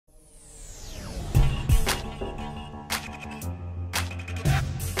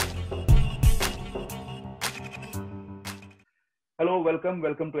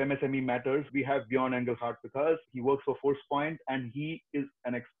Welcome to MSME Matters. We have Bjorn Englehardt with us. He works for Forcepoint and he is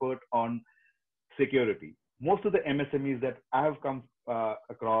an expert on security. Most of the MSMEs that I have come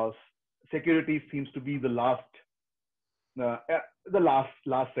across, security seems to be uh, the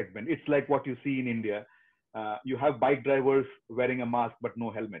last segment. It's like what you see in India. You have bike drivers wearing a mask but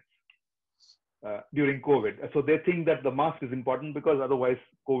no helmets during COVID. So they think that the mask is important because otherwise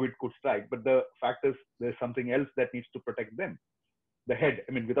COVID could strike. But the fact is, there's something else that needs to protect them. The head.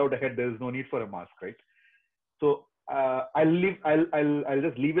 I mean, without a head, there is no need for a mask, right? So I'll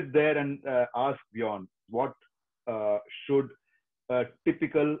just leave it there and ask Bjorn, what should a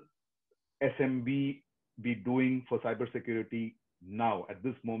typical SMB be doing for cybersecurity now at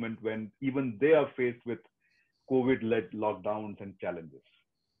this moment when even they are faced with COVID-led lockdowns and challenges?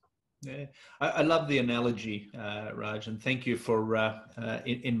 Yeah, I love the analogy, Raj, and thank you for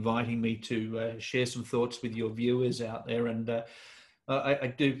inviting me to share some thoughts with your viewers out there. And I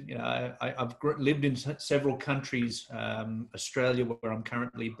do, I've lived in several countries, Australia, where I'm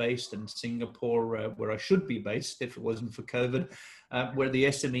currently based, and Singapore, where I should be based if it wasn't for COVID, where the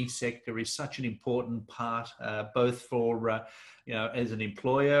SME sector is such an important part, both for, as an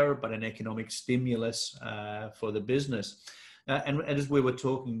employer, but an economic stimulus for the business. And as we were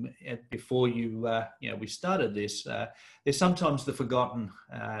talking before we started this, there's sometimes the forgotten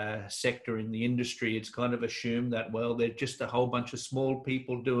sector in the industry. It's kind of assumed that, well, they're just a whole bunch of small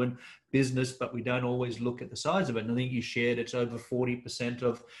people doing business, but we don't always look at the size of it. And I think you shared it's over 40%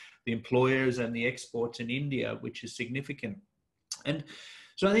 of the employers and the exports in India, which is significant. And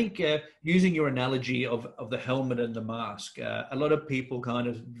so I think using your analogy of the helmet and the mask, a lot of people kind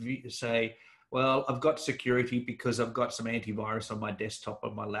of say, well, I've got security because I've got some antivirus on my desktop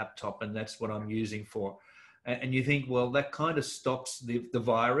or my laptop, and that's what I'm using for. And you think, well, that kind of stops the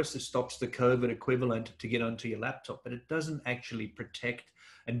virus, it stops the COVID equivalent to get onto your laptop, but it doesn't actually protect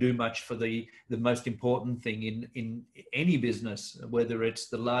and do much for the most important thing in any business, whether it's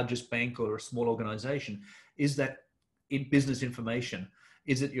the largest bank or a small organization, is that business information.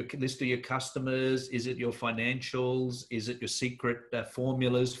 Is it your list of your customers? Is it your financials? Is it your secret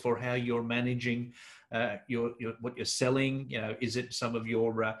formulas for how you're managing what you're selling? Is it some of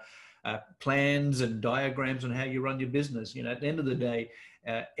your plans and diagrams on how you run your business? At the end of the day,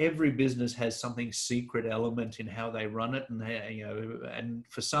 every business has something secret element in how they run it, and and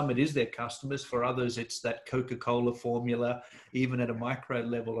for some it is their customers. For others, it's that Coca-Cola formula, even at a micro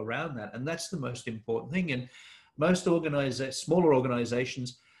level around that, and that's the most important thing. And most smaller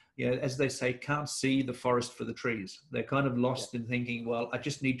organizations, as they say, can't see the forest for the trees. They're kind of lost in thinking, well, I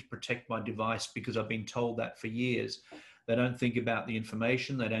just need to protect my device because I've been told that for years. They don't think about the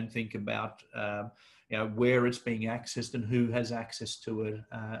information. They don't think about where it's being accessed and who has access to it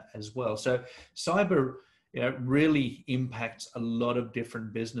as well. So cyber really impacts a lot of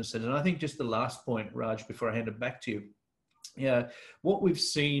different businesses. And I think just the last point, Raj, before I hand it back to you, what we've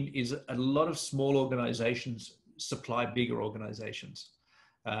seen is a lot of small organizations supply bigger organizations.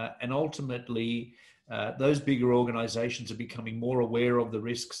 And ultimately, those bigger organizations are becoming more aware of the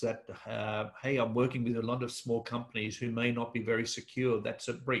risks that, hey, I'm working with a lot of small companies who may not be very secure. That's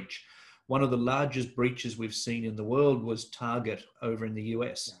a breach. One of the largest breaches we've seen in the world was Target over in the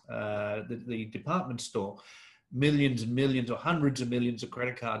US, the department store. Millions and millions or hundreds of millions of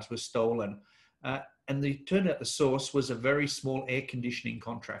credit cards were stolen. And it turned out the source was a very small air conditioning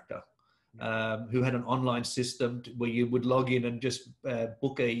contractor who had an online system where you would log in and just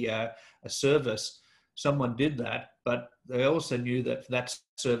book a service. Someone did that, but they also knew that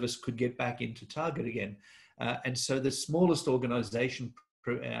service could get back into Target again. And so the smallest organization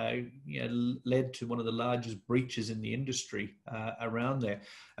led to one of the largest breaches in the industry around there.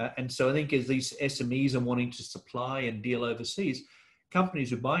 And so I think as these SMEs are wanting to supply and deal overseas, companies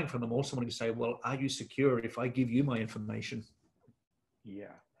who are buying from them also wanting to say, well, are you secure if I give you my information?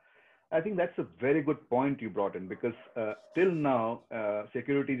 Yeah, I think that's a very good point you brought in, because till now,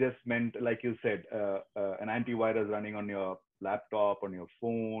 security just meant, like you said, an antivirus running on your laptop, on your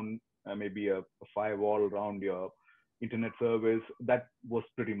phone, maybe a firewall around your internet service. That was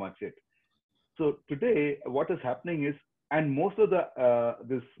pretty much it. So today, what is happening is, and most of the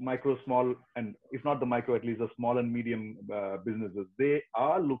this micro, small, and if not the micro, at least the small and medium businesses, they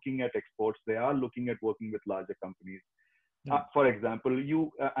are looking at exports. They are looking at working with larger companies. For example,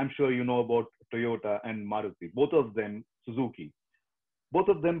 I'm sure you know about Toyota and Maruti. Both of them, Suzuki. Both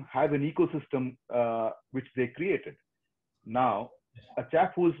of them have an ecosystem which they created. Now, a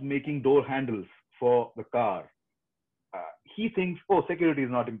chap who's making door handles for the car, he thinks, oh, security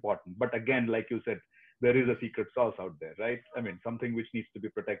is not important. But again, like you said, there is a secret sauce out there, right? I mean, something which needs to be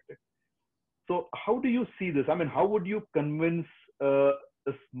protected. So how do you see this? I mean, how would you convince a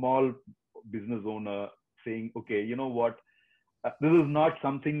small business owner saying, okay, you know what, this is not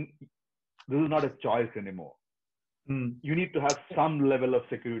something, this is not a choice anymore. You need to have some level of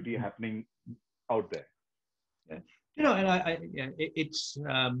security happening out there. Yeah. You know, and it's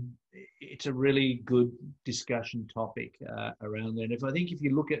a really good discussion topic around that. And I think if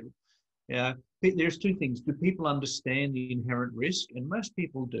you look at, there's two things. Do people understand the inherent risk? And most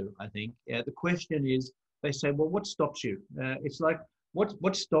people do, I think. The question is, they say, well, what stops you? It's like,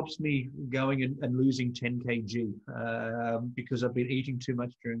 what stops me going and losing 10 kg because I've been eating too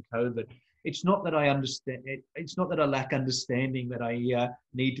much during COVID? It's not that I understand. It's not that I lack understanding that I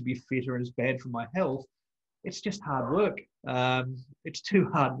need to be fitter and it's bad for my health. It's just hard work. It's too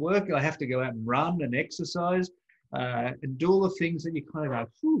hard work. I have to go out and run and exercise and do all the things that you kind of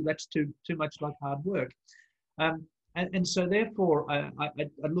go, that's too much like hard work. And so therefore, I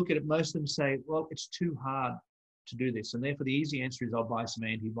look at it, most of them say, well, it's too hard to do this. And therefore, the easy answer is I'll buy some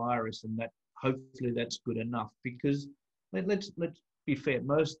antivirus, and that hopefully that's good enough. Because let's be fair,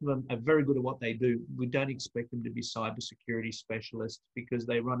 most of them are very good at what they do. We don't expect them to be cybersecurity specialists because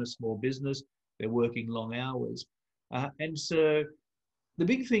they run a small business. They're working long hours. And so the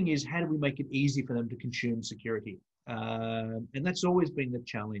big thing is, how do we make it easy for them to consume security? And that's always been the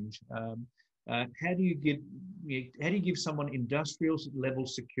challenge. How do you give someone industrial level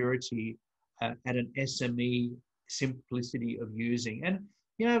security at an SME simplicity of using? And,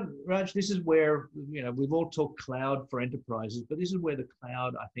 you know, Raj, this is where, you know, we've all talked cloud for enterprises, but this is where the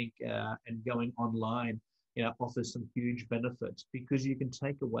cloud, I think, and going online, you know, offers some huge benefits because you can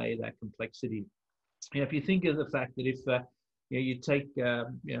take away that complexity. You know, if you think of the fact that if you take,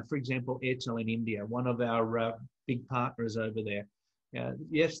 for example, Airtel in India, one of our big partners over there.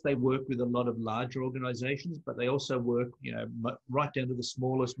 Yes, they work with a lot of larger organizations, but they also work, you know, right down to the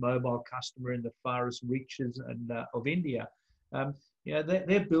smallest mobile customer in the farthest reaches of India.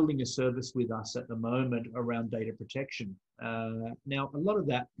 They're building a service with us at the moment around data protection. Now, a lot of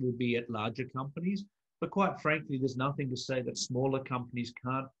that will be at larger companies, but quite frankly, there's nothing to say that smaller companies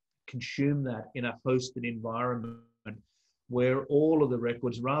can't consume that in a hosted environment where all of the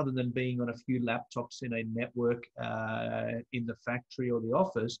records, rather than being on a few laptops in a network in the factory or the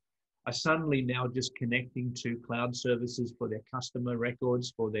office, are suddenly now just connecting to cloud services for their customer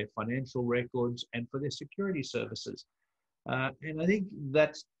records, for their financial records, and for their security services. And I think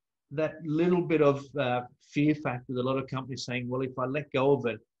that's that little bit of fear factor with a lot of companies saying, well, if I let go of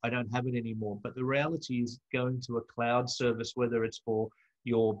it, I don't have it anymore. But the reality is going to a cloud service, whether it's for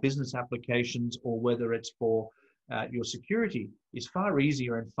your business applications or whether it's for your security, is far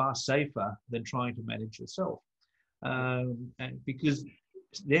easier and far safer than trying to manage yourself. Because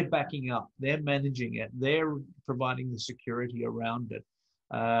they're backing up, they're managing it, they're providing the security around it.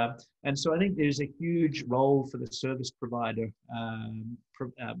 And so I think there's a huge role for the service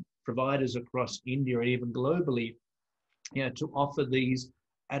providers across India and even globally, you know, to offer these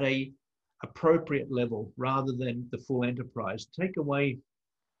at a appropriate level rather than the full enterprise. Take away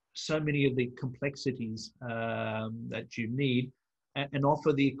so many of the complexities that you need and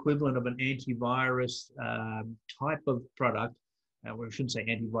offer the equivalent of an antivirus type of product. Well, I shouldn't say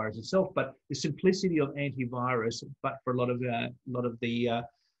antivirus itself, but the simplicity of antivirus, but for a lot of the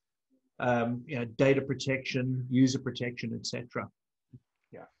data protection, user protection, etc.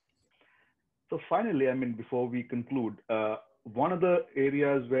 Yeah. So finally, I mean, before we conclude, one of the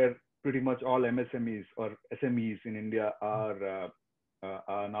areas where pretty much all MSMEs or SMEs in India are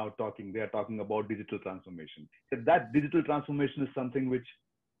now talking, they are talking about digital transformation. That digital transformation is something which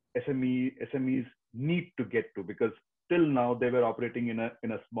SMEs need to get to, because till now they were operating in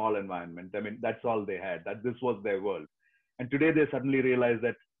a small environment. I mean, that's all they had, that this was their world. And today they suddenly realize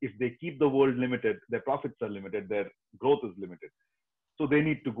that if they keep the world limited, their profits are limited, their growth is limited. So they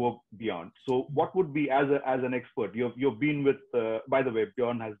need to go beyond. So what would be, as an expert, you've been with, by the way,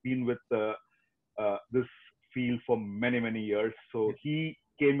 Bjorn has been with this field for many years. So he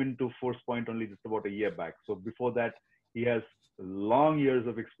came into Forcepoint only just about a year back. So before that, he has long years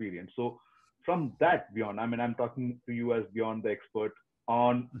of experience. So from that, Bjorn, I mean, I'm talking to you as Bjorn, the expert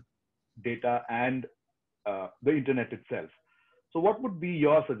on data and the internet itself. So what would be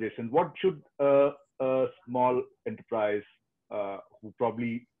your suggestion? What should a small enterprise who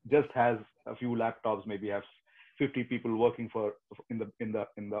probably just has a few laptops, maybe has 50 people working in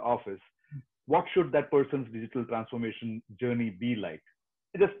the office, what should that person's digital transformation journey be like?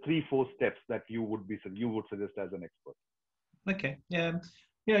 Just 3-4 steps that you would suggest as an expert. Okay.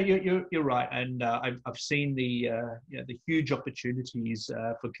 Yeah, you're right, and I've seen the huge opportunities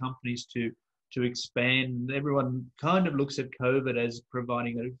for companies to to expand. Everyone kind of looks at COVID as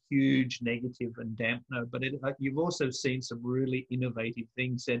providing a huge negative and dampener, but you've also seen some really innovative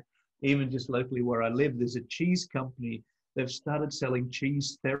things. And even just locally where I live, there's a cheese company. They've started selling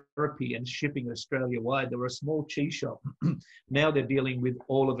cheese therapy and shipping Australia-wide. They were a small cheese shop. Now they're dealing with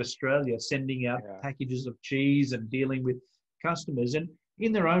all of Australia, sending out packages of cheese and dealing with customers. And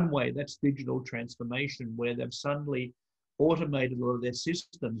in their own way, that's digital transformation, where they've suddenly automated a lot of their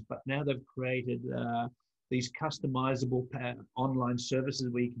systems, but now they've created these customizable online services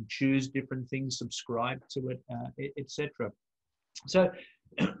where you can choose different things, subscribe to it, etc. So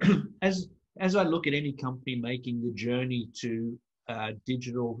as I look at any company making the journey to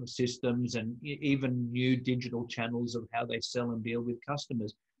digital systems and even new digital channels of how they sell and deal with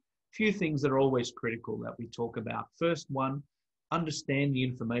customers, a few things that are always critical that we talk about. First one, understand the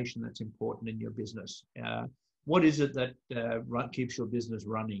information that's important in your business. What is it that keeps your business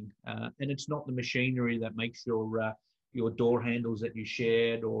running? And it's not the machinery that makes your door handles that you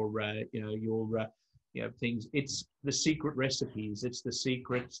shared, or your things. It's the secret recipes. It's the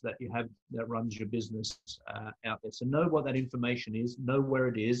secrets that you have that runs your business out there. So know what that information is, know where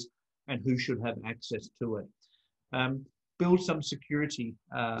it is, and who should have access to it. Build some security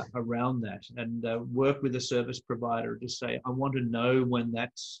around that, and work with a service provider to say, I want to know when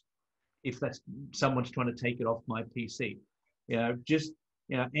if someone's trying to take it off my PC.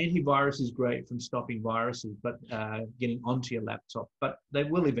 Antivirus is great from stopping viruses, but getting onto your laptop. But they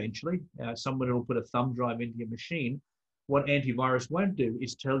will eventually. Someone will put a thumb drive into your machine. What antivirus won't do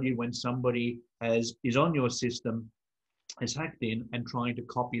is tell you when somebody is on your system, is hacked in, and trying to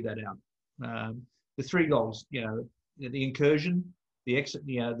copy that out. The three goals, the incursion, the exit,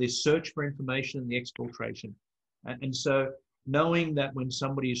 the search for information, and the exfiltration. And so knowing that when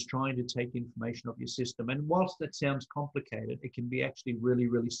somebody is trying to take information off your system, and whilst that sounds complicated, it can be actually really,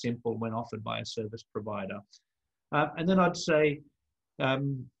 really simple when offered by a service provider. And then I'd say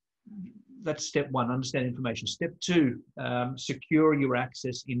that's step one, understand information. Step two, secure your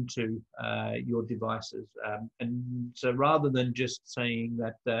access into your devices. And so rather than just saying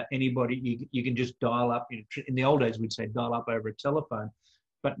that anybody, you can just dial up, in the old days we'd say dial up over a telephone.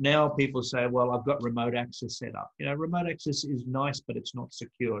 But now people say, well, I've got remote access set up. Remote access is nice, but it's not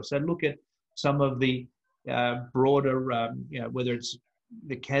secure. So look at some of the broader, whether it's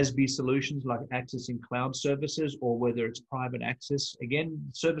the CASB solutions like accessing cloud services, or whether it's private access. Again,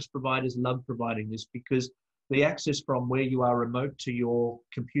 service providers love providing this because the access from where you are remote to your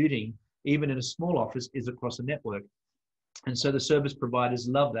computing, even in a small office, is across a network. And so the service providers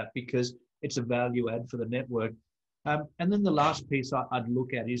love that because it's a value add for the network. And then the last piece I'd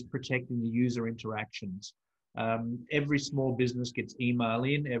look at is protecting the user interactions. Every small business gets email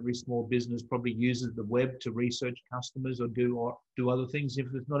in. Every small business probably uses the web to research customers or do other things. If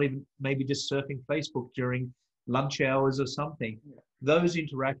it's not even maybe just surfing Facebook during lunch hours or something, those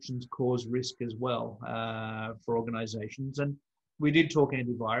interactions cause risk as well for organizations. And we did talk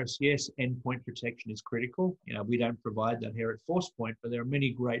antivirus. Yes, endpoint protection is critical. We don't provide that here at Forcepoint, but there are many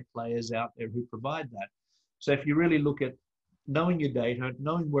great players out there who provide that. So if you really look at knowing your data,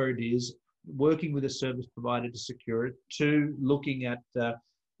 knowing where it is, working with a service provider to secure it, two, looking at the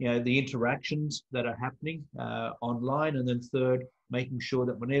interactions that are happening online, and then third, making sure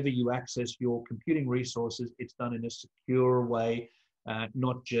that whenever you access your computing resources, it's done in a secure way,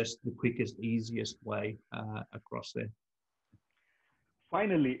 not just the quickest, easiest way across there.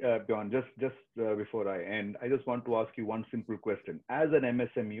 Finally, Bjorn, just before I end, I just want to ask you one simple question. As an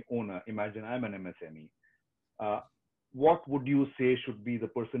MSME owner, imagine I'm an MSME. What would you say should be the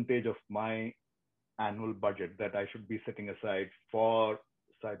percentage of my annual budget that I should be setting aside for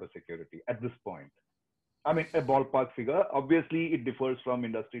cybersecurity at this point? I mean, a ballpark figure. Obviously, it differs from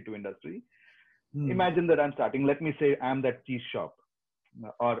industry to industry. Imagine that I'm starting, let me say I'm that cheese shop.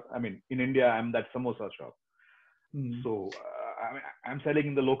 Or, in India, I'm that samosa shop. So I'm selling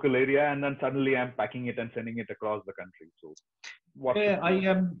in the local area, and then suddenly I'm packing it and sending it across the country. So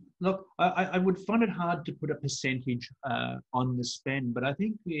I would find it hard to put a percentage on the spend, but I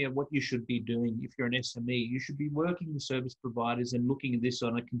think what you should be doing if you're an SME, you should be working with service providers and looking at this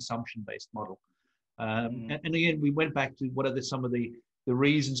on a consumption-based model. And again, we went back to what are some of the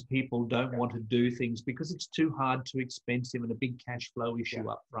reasons people don't want to do things, because it's too hard, too expensive, and a big cash flow issue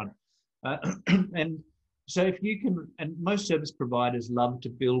up front. And so if you can, and most service providers love to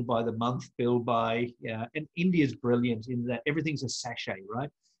bill by the month, bill by, and India's brilliant in that everything's a sachet, right?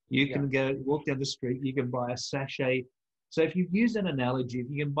 You can go walk down the street, you can buy a sachet. So if you use an analogy, if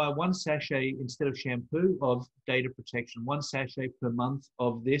you can buy one sachet instead of shampoo of data protection, one sachet per month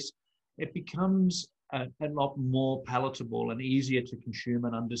of this, it becomes a lot more palatable and easier to consume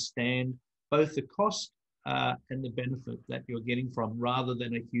and understand both the cost and the benefit that you're getting from, rather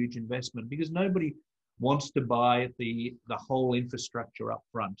than a huge investment, because nobody wants to buy the whole infrastructure up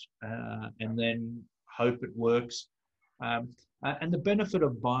front and then hope it works. And the benefit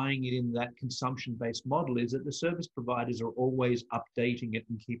of buying it in that consumption-based model is that the service providers are always updating it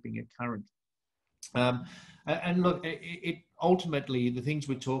and keeping it current. And look, it ultimately, the things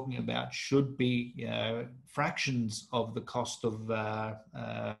we're talking about should be fractions of the cost of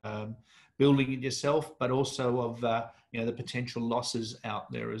building it yourself, but also of the potential losses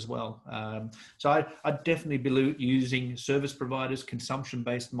out there as well. So I'd definitely be using service providers,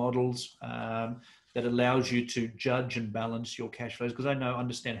 consumption-based models that allows you to judge and balance your cash flows, because I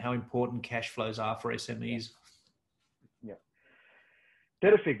understand how important cash flows are for SMEs. Yeah.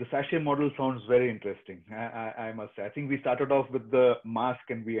 Terrific. The sachet model sounds very interesting. I must say. I think we started off with the mask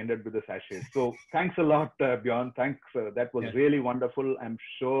and we ended with the sachet. So thanks a lot, Bjorn. Thanks. That was really wonderful. I'm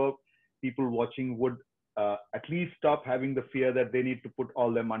sure people watching would at least stop having the fear that they need to put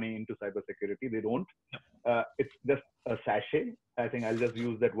all their money into cybersecurity. They don't. It's just a sachet. I think I'll just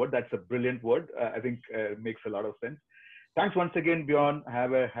use that word. That's a brilliant word. I think it makes a lot of sense. Thanks once again, Bjorn.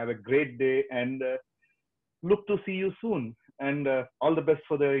 Have a great day and look to see you soon. And all the best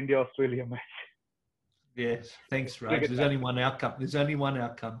for the India-Australia match. Yes, thanks, Raj. There's only one outcome. There's only one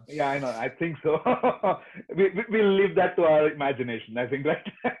outcome. Yeah, I know. I think so. We'll leave that to our imagination, I think, right?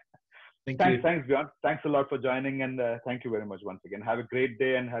 Thanks, Bjorn. Thanks a lot for joining, and thank you very much once again. Have a great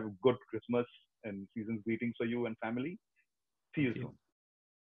day and have a good Christmas and season's greetings for you and family. See you soon.